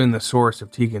that he had been the source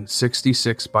of Tegan's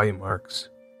 66 bite marks.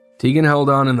 Tegan held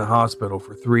on in the hospital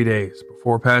for 3 days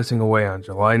before passing away on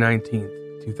July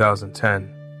 19,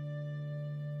 2010.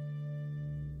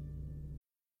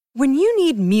 When you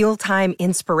need mealtime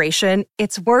inspiration,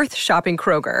 it's worth shopping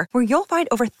Kroger, where you'll find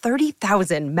over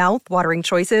 30,000 mouth-watering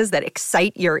choices that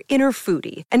excite your inner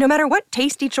foodie. And no matter what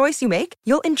tasty choice you make,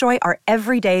 you'll enjoy our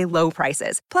everyday low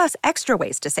prices, plus extra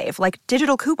ways to save, like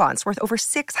digital coupons worth over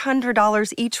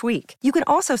 $600 each week. You can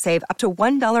also save up to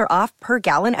 $1 off per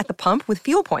gallon at the pump with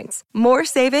fuel points. More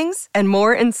savings and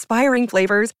more inspiring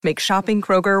flavors make shopping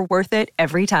Kroger worth it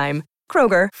every time.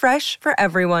 Kroger, fresh for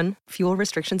everyone. Fuel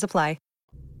restrictions apply.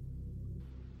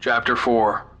 Chapter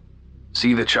 4.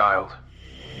 See the Child.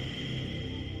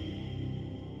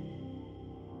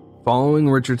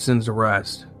 Following Richardson's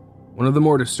arrest, one of the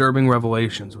more disturbing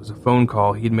revelations was a phone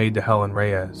call he'd made to Helen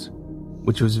Reyes,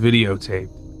 which was videotaped.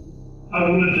 I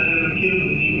wanted to have a kid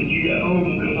with you when you got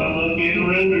home because I love being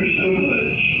around her so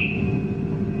much.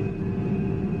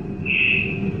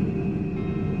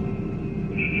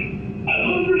 I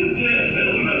love her to death,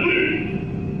 Helen, I do.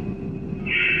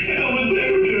 And I would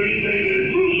never do anything that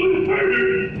intentionally hurt her.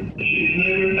 She's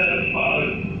never had a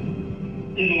father.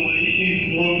 And the way she's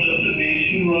warmed up to me,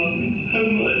 she loves me so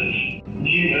much.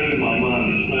 You know my mind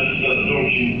is messed up,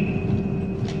 don't you?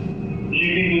 You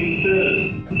even said,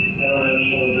 Helen, I'm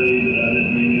sorry that I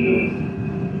didn't mean to do it.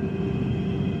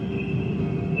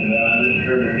 And that I didn't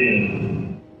hurt her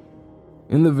again.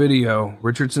 In the video,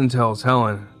 Richardson tells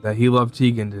Helen that he loved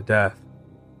Tegan to death.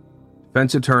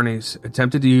 Defense attorneys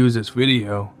attempted to use this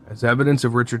video as evidence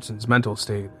of Richardson's mental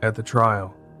state at the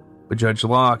trial, but Judge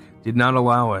Locke did not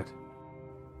allow it.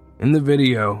 In the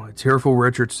video, a tearful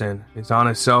Richardson is on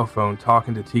his cell phone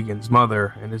talking to Tegan's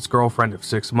mother and his girlfriend of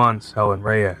 6 months, Helen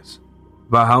Reyes,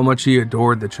 about how much he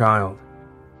adored the child.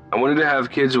 I wanted to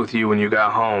have kids with you when you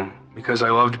got home because I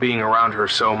loved being around her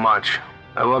so much.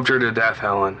 I loved her to death,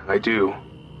 Helen, I do.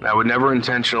 And I would never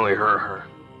intentionally hurt her.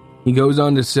 He goes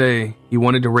on to say he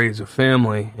wanted to raise a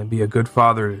family and be a good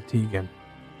father to Tegan.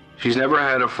 She's never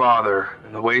had a father,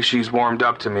 and the way she's warmed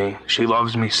up to me, she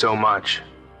loves me so much.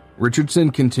 Richardson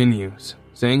continues,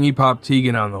 saying he popped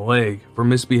Tegan on the leg for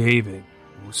misbehaving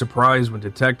and was surprised when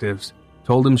detectives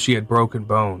told him she had broken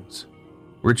bones.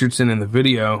 Richardson in the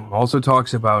video also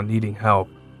talks about needing help.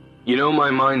 You know my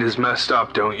mind is messed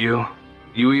up, don't you?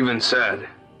 You even said.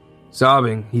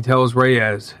 Sobbing, he tells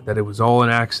Reyes that it was all an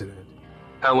accident.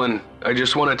 Helen, I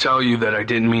just want to tell you that I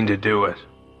didn't mean to do it,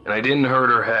 and I didn't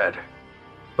hurt her head.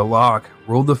 But Locke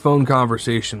ruled the phone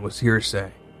conversation was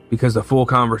hearsay, because the full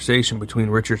conversation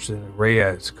between Richardson and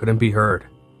Reyes couldn't be heard.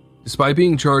 Despite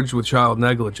being charged with child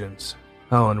negligence,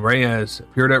 Helen Reyes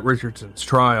appeared at Richardson's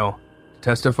trial to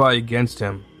testify against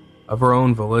him of her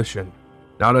own volition,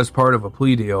 not as part of a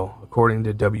plea deal, according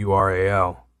to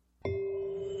WRAL.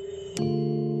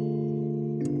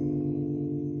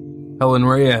 Helen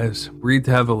Reyes breathed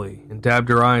heavily and dabbed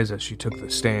her eyes as she took the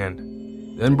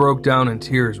stand, then broke down in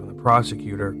tears when the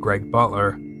prosecutor, Greg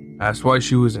Butler, asked why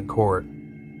she was in court.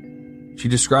 She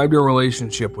described her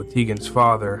relationship with Tegan's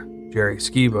father, Jerry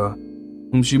Skiba,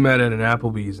 whom she met at an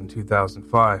Applebee's in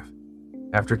 2005.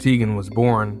 After Tegan was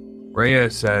born,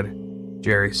 Reyes said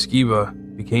Jerry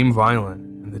Skiba became violent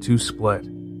and the two split.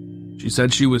 She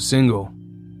said she was single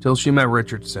till she met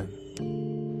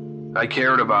Richardson. I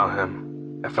cared about him.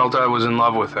 I felt I was in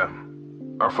love with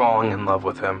him, or falling in love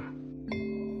with him.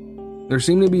 There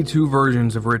seemed to be two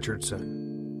versions of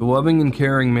Richardson, the loving and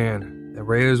caring man that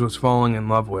Reyes was falling in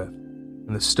love with,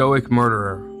 and the stoic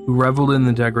murderer who reveled in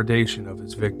the degradation of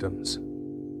his victims.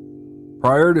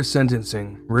 Prior to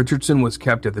sentencing, Richardson was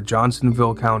kept at the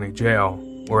Johnsonville County Jail,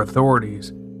 where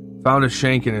authorities found a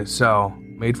shank in his cell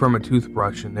made from a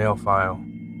toothbrush and nail file.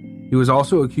 He was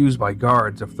also accused by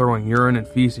guards of throwing urine and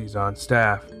feces on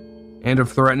staff and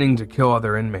of threatening to kill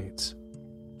other inmates.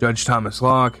 Judge Thomas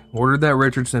Locke ordered that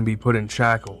Richardson be put in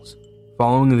shackles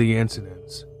following the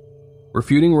incidents.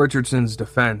 Refuting Richardson's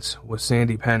defense was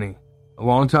Sandy Penny, a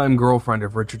longtime girlfriend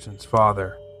of Richardson's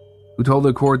father, who told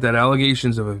the court that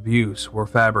allegations of abuse were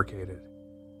fabricated.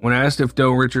 When asked if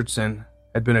Doe Richardson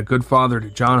had been a good father to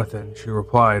Jonathan, she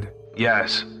replied,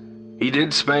 "Yes, he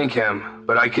did spank him,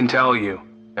 but I can tell you,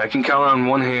 I can count on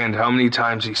one hand how many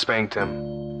times he spanked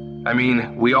him. I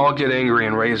mean, we all get angry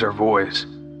and raise our voice,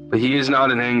 but he is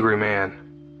not an angry man.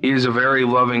 He is a very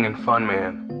loving and fun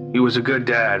man. He was a good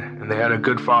dad, and they had a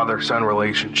good father-son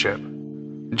relationship.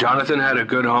 Jonathan had a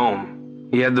good home.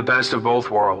 He had the best of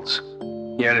both worlds.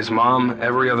 He had his mom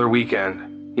every other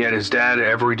weekend. He had his dad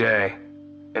every day.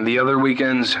 And the other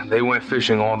weekends, they went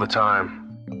fishing all the time."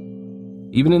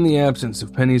 Even in the absence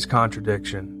of Penny's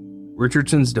contradiction,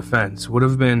 Richardson's defense would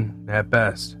have been, at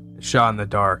best, a shot in the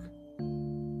dark.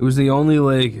 It was the only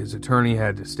leg his attorney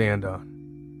had to stand on.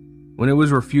 When it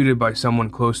was refuted by someone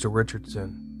close to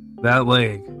Richardson, that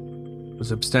leg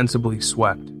was ostensibly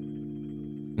swept.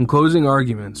 In closing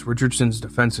arguments, Richardson's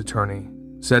defense attorney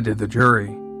said to the jury,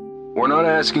 "We're not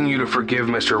asking you to forgive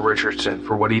Mr. Richardson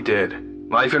for what he did.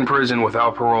 Life in prison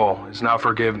without parole is not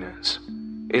forgiveness.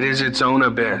 It is its own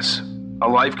abyss. A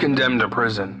life condemned to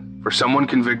prison for someone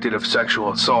convicted of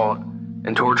sexual assault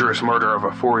and torturous murder of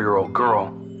a 4-year-old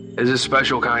girl is a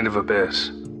special kind of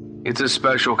abyss. It's a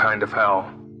special kind of hell."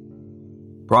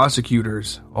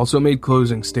 Prosecutors also made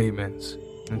closing statements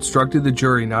and instructed the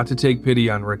jury not to take pity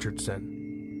on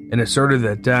Richardson and asserted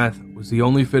that death was the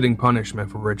only fitting punishment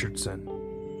for Richardson.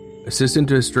 Assistant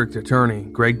District Attorney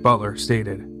Greg Butler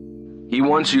stated, "He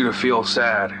wants you to feel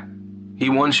sad. He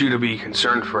wants you to be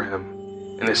concerned for him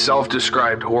in his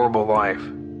self-described horrible life.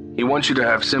 He wants you to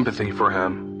have sympathy for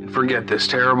him and forget this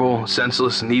terrible,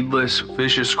 senseless, needless,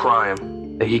 vicious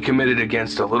crime that he committed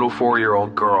against a little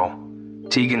 4-year-old girl,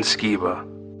 Tegan Skiba.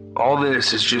 All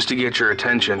this is just to get your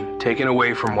attention taken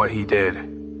away from what he did,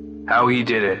 how he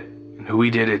did it, and who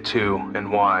he did it to,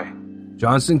 and why."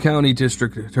 Johnston County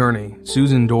District Attorney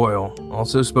Susan Doyle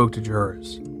also spoke to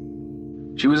jurors.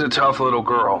 "She was a tough little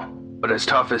girl, but as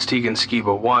tough as Tegan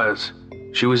Skiba was,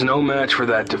 she was no match for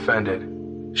that defendant.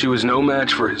 She was no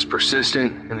match for his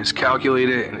persistent and his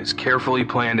calculated and his carefully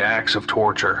planned acts of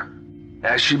torture.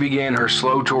 As she began her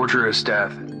slow, torturous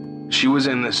death, she was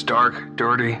in this dark,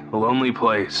 dirty, lonely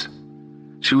place.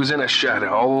 She was in a shed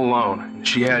all alone, and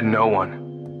she had no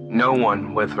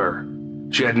one with her.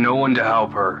 She had no one to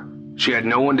help her. She had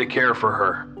no one to care for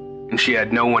her, and she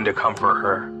had no one to comfort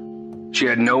her. She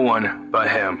had no one but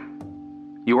him.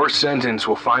 Your sentence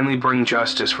will finally bring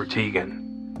justice for Tegan,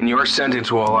 and your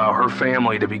sentence will allow her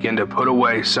family to begin to put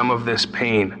away some of this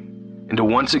pain and to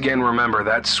once again remember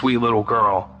that sweet little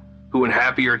girl who in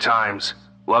happier times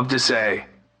loved to say,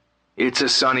 'It's a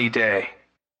sunny day.'"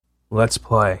 Let's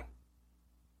play.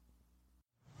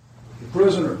 The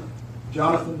prisoner,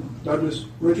 Jonathan Douglas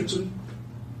Richardson,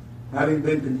 having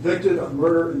been convicted of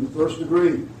murder in the first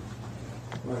degree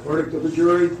by verdict of the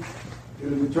jury,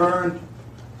 is returned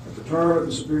at the term of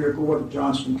the Superior Court of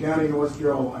Johnston County, North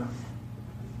Carolina,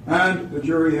 and the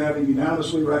jury having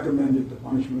unanimously recommended the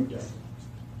punishment of death.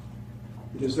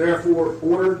 It is therefore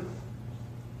ordered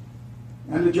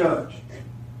and adjudged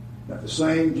that the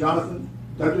same Jonathan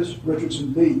Douglas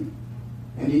Richardson be,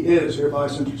 and he is hereby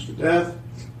sentenced to death,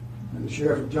 and the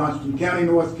Sheriff of Johnston County,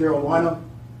 North Carolina,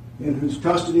 in whose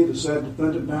custody the said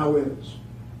defendant now is,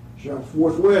 shall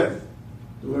forthwith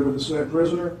deliver the said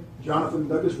prisoner, Jonathan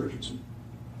Douglas Richardson,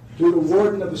 to the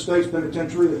warden of the State's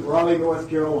Penitentiary at Raleigh, North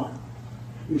Carolina,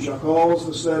 who shall cause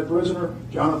the said prisoner,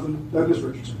 Jonathan Douglas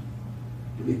Richardson,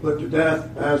 to be put to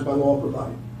death as by law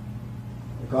provided.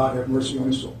 May God have mercy on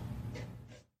his soul.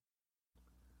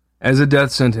 As a death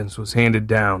sentence was handed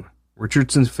down,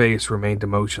 Richardson's face remained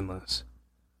emotionless,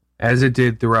 as it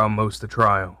did throughout most of the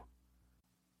trial.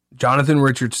 Jonathan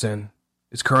Richardson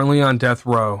is currently on death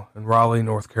row in Raleigh,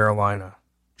 North Carolina.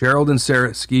 Gerald and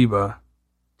Sarah Skiba,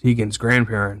 Tegan's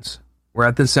grandparents, were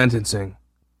at the sentencing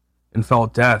and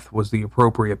felt death was the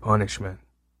appropriate punishment.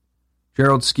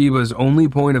 Gerald Skiba's only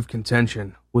point of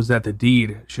contention was that the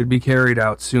deed should be carried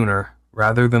out sooner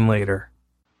rather than later.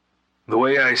 "The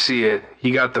way I see it,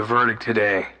 he got the verdict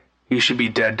today. He should be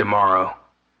dead tomorrow.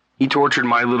 He tortured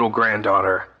my little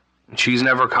granddaughter, and she's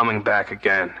never coming back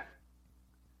again."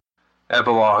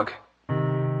 Epilogue.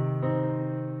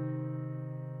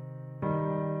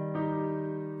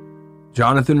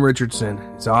 Jonathan Richardson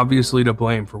is obviously to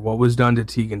blame for what was done to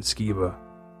Tegan Skiba.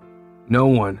 No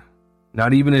one,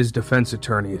 not even his defense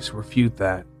attorneys, refute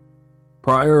that.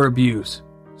 Prior abuse,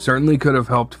 certainly could have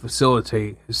helped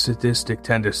facilitate his sadistic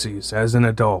tendencies as an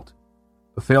adult,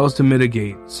 but fails to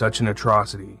mitigate such an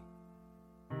atrocity.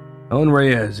 Helen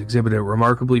Reyes exhibited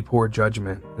remarkably poor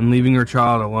judgment in leaving her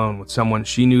child alone with someone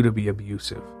she knew to be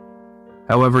abusive,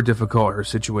 however difficult her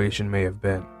situation may have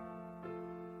been.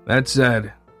 That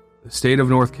said, the state of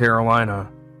North Carolina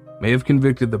may have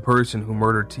convicted the person who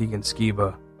murdered Tegan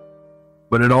Skiba,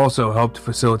 but it also helped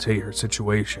facilitate her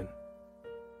situation.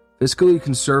 Fiscally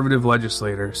conservative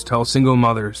legislators tell single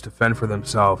mothers to fend for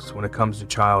themselves when it comes to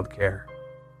child care.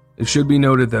 It should be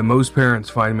noted that most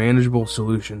parents find manageable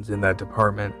solutions in that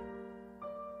department.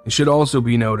 It should also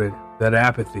be noted that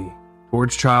apathy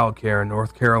towards child care in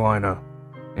North Carolina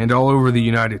and all over the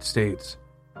United States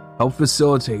help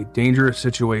facilitate dangerous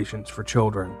situations for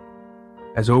children,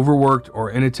 as overworked or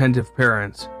inattentive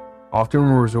parents often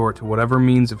resort to whatever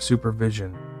means of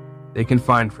supervision they can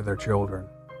find for their children.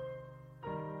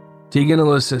 Tegan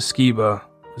Alyssa Skiba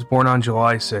was born on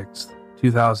July 6,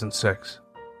 2006,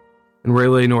 in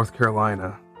Raleigh, North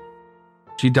Carolina.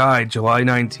 She died July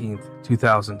 19,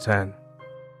 2010.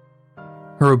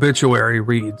 Her obituary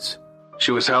reads,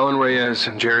 "She was Helen Reyes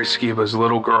and Jerry Skiba's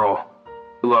little girl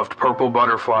who loved purple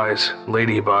butterflies,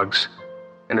 ladybugs,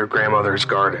 and her grandmother's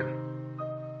garden.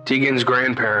 Tegan's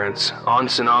grandparents,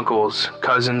 aunts and uncles,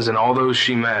 cousins, and all those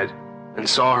she met and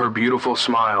saw her beautiful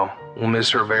smile will miss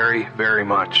her very, very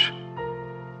much."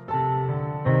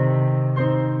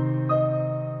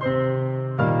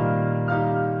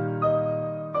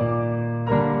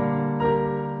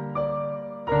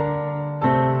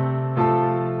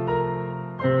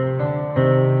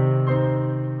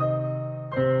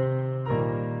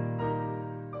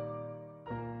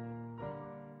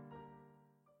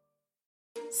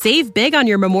 Save big on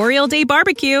your Memorial Day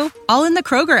barbecue, all in the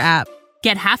Kroger app.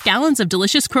 Get half gallons of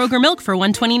delicious Kroger milk for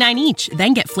 $1.29 each.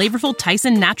 Then get flavorful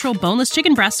Tyson natural boneless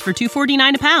chicken breasts for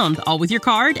 $2.49 a pound, all with your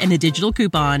card and a digital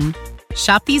coupon.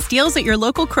 Shop these deals at your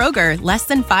local Kroger, less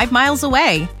than 5 miles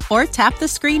away. Or tap the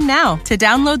screen now to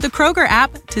download the Kroger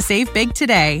app to save big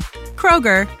today.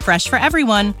 Kroger, fresh for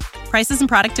everyone. Prices and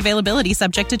product availability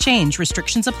subject to change.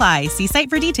 Restrictions apply. See site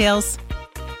for details.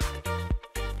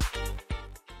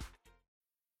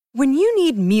 When you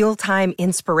need mealtime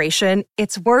inspiration,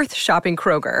 it's worth shopping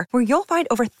Kroger, where you'll find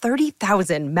over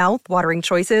 30,000 mouth-watering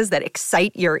choices that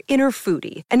excite your inner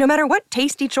foodie. And no matter what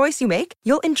tasty choice you make,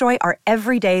 you'll enjoy our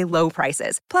everyday low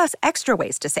prices, plus extra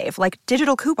ways to save, like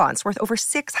digital coupons worth over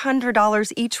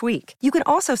 $600 each week. You can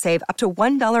also save up to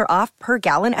 $1 off per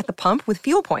gallon at the pump with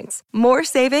fuel points. More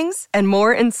savings and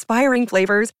more inspiring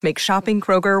flavors make shopping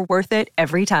Kroger worth it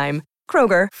every time.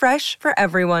 Kroger, fresh for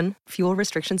everyone. Fuel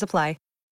restrictions apply.